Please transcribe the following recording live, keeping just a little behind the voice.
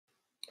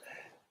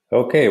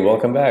Okay,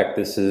 welcome back.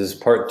 This is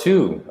part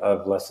two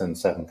of lesson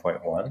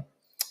 7.1.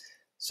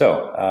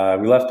 So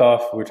we left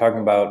off, we were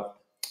talking about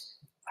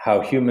how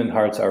human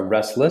hearts are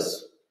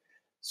restless.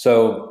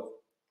 So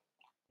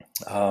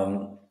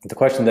the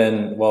question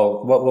then,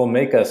 well, what will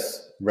make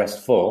us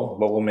restful?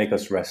 What will make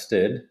us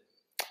rested?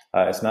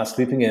 It's not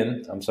sleeping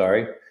in, I'm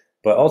sorry,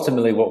 but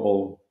ultimately what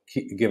will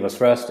give us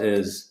rest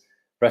is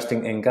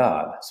resting in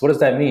God. So what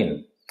does that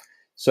mean?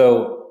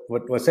 So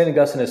what St.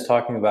 Augustine is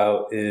talking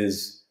about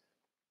is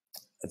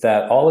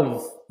that all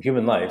of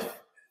human life,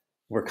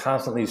 we're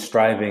constantly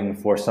striving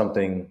for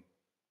something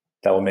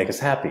that will make us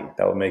happy,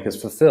 that will make us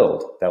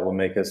fulfilled, that will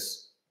make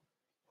us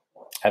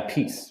at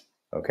peace.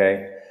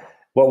 Okay?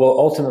 What will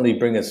ultimately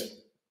bring us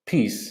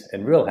peace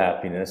and real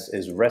happiness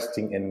is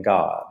resting in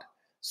God.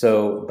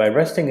 So by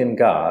resting in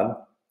God,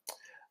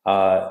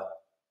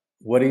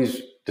 what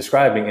he's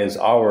describing is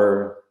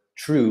our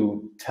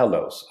true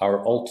telos,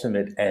 our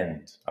ultimate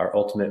end, our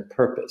ultimate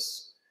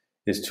purpose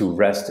is to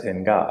rest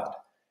in God.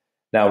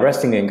 Now,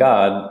 resting in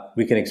God,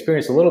 we can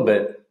experience a little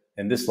bit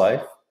in this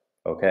life,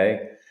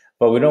 okay?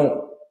 But we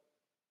don't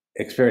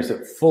experience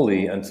it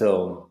fully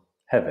until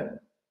heaven,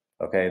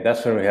 okay?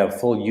 That's when we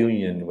have full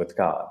union with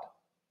God,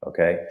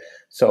 okay?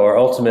 So our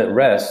ultimate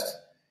rest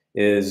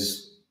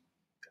is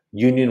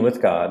union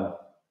with God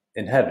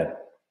in heaven,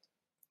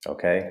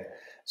 okay?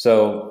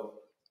 So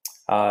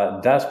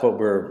that's what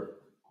we're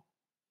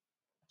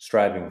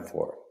striving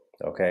for,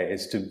 okay?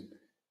 It's to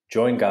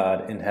join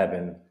God in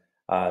heaven,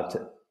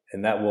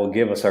 and that will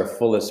give us our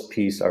fullest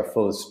peace, our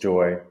fullest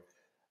joy,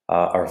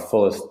 our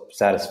fullest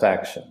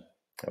satisfaction,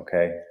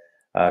 okay?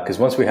 Because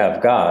once we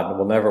have God,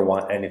 we'll never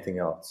want anything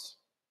else.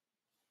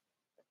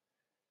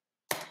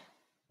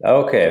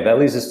 Okay, that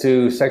leads us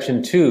to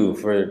section 2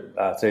 for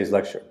today's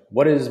lecture.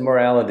 What is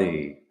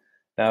morality?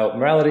 Now,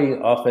 morality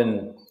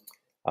often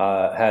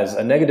has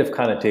a negative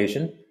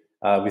connotation.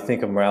 We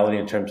think of morality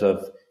in terms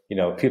of,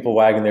 people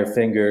wagging their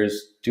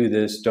fingers, do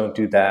this, don't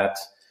do that.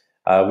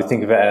 We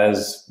think of it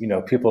as,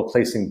 people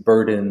placing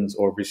burdens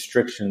or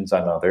restrictions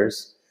on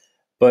others.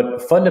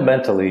 But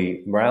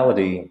fundamentally,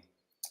 morality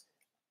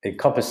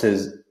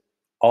encompasses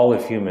all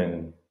of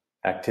human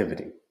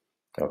activity,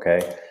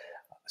 okay?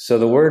 So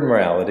the word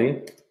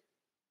morality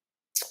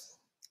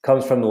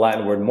comes from the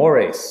Latin word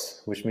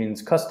mores, which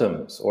means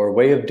customs or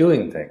way of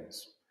doing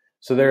things.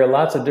 So there are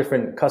lots of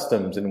different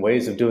customs and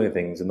ways of doing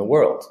things in the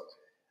world.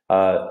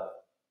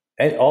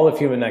 And all of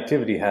human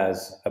activity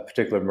has a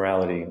particular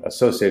morality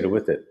associated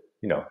with it.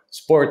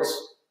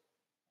 Sports,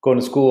 going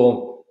to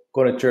school,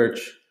 going to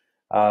church,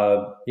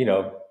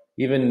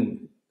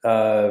 even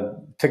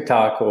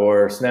TikTok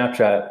or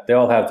Snapchat, they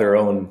all have their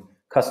own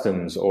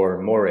customs or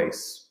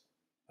mores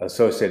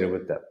associated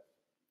with them.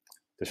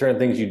 There's certain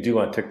things you do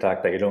on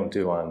TikTok that you don't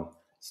do on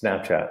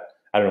Snapchat.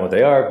 I don't know what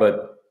they are,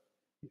 but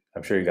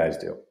I'm sure you guys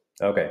do.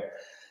 Okay.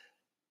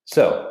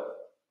 So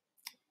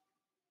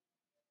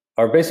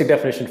our basic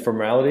definition for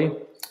morality,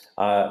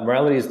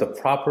 morality is the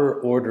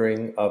proper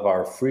ordering of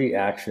our free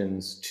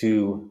actions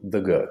to the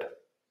good.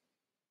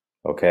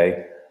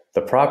 Okay?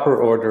 The proper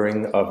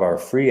ordering of our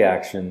free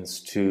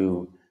actions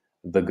to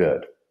the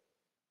good.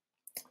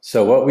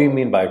 So what we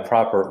mean by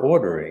proper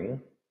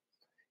ordering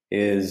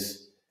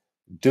is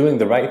doing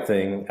the right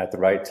thing at the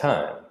right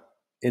time,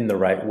 in the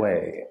right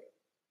way.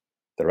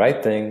 The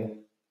right thing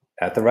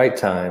at the right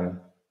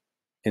time,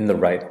 in the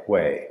right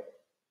way.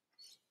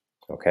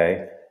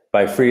 Okay?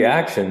 By free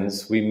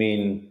actions, we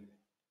mean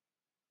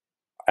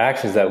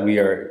actions that we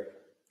are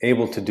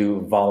able to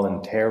do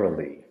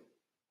voluntarily.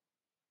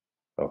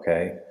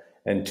 Okay?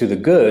 And to the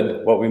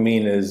good, what we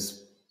mean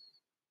is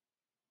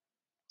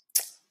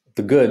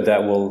the good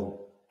that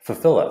will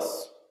fulfill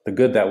us, the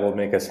good that will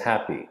make us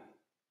happy.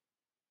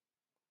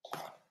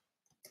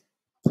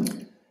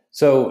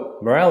 So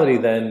morality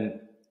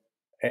then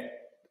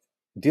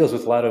deals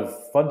with a lot of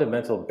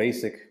fundamental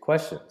basic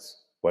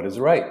questions. What is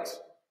right?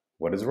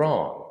 What is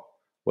wrong?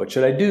 What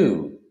should I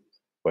do?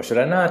 What should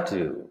I not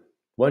do?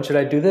 When should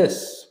I do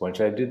this? When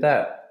should I do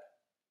that?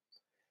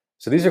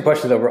 So these are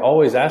questions that we're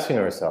always asking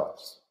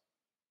ourselves.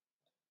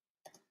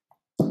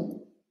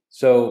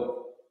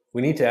 So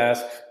we need to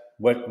ask,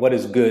 what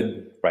is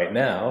good right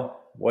now?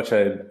 What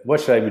should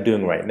I be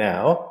doing right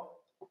now?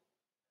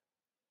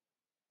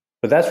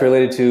 But that's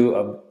related to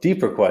a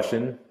deeper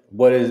question.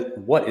 What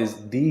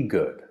is the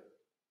good?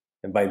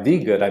 And by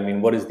the good, I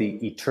mean, what is the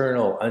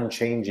eternal,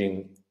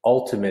 unchanging,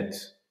 ultimate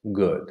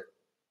good?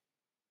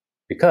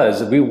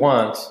 Because we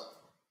want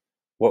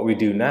what we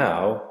do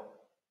now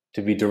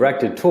to be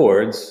directed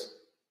towards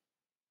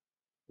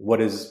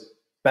what is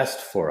best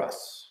for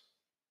us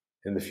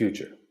in the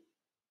future.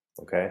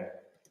 Okay?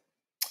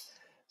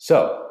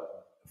 So,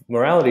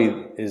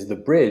 morality is the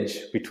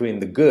bridge between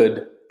the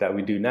good that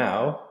we do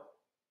now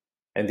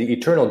and the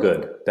eternal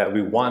good that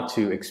we want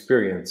to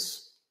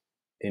experience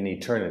in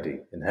eternity,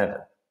 in heaven.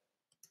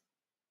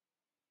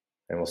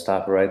 And we'll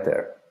stop it right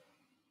there.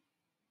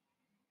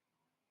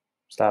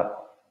 Stop.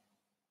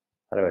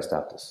 How do I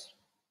stop this?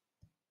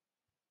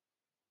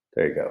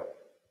 There you go.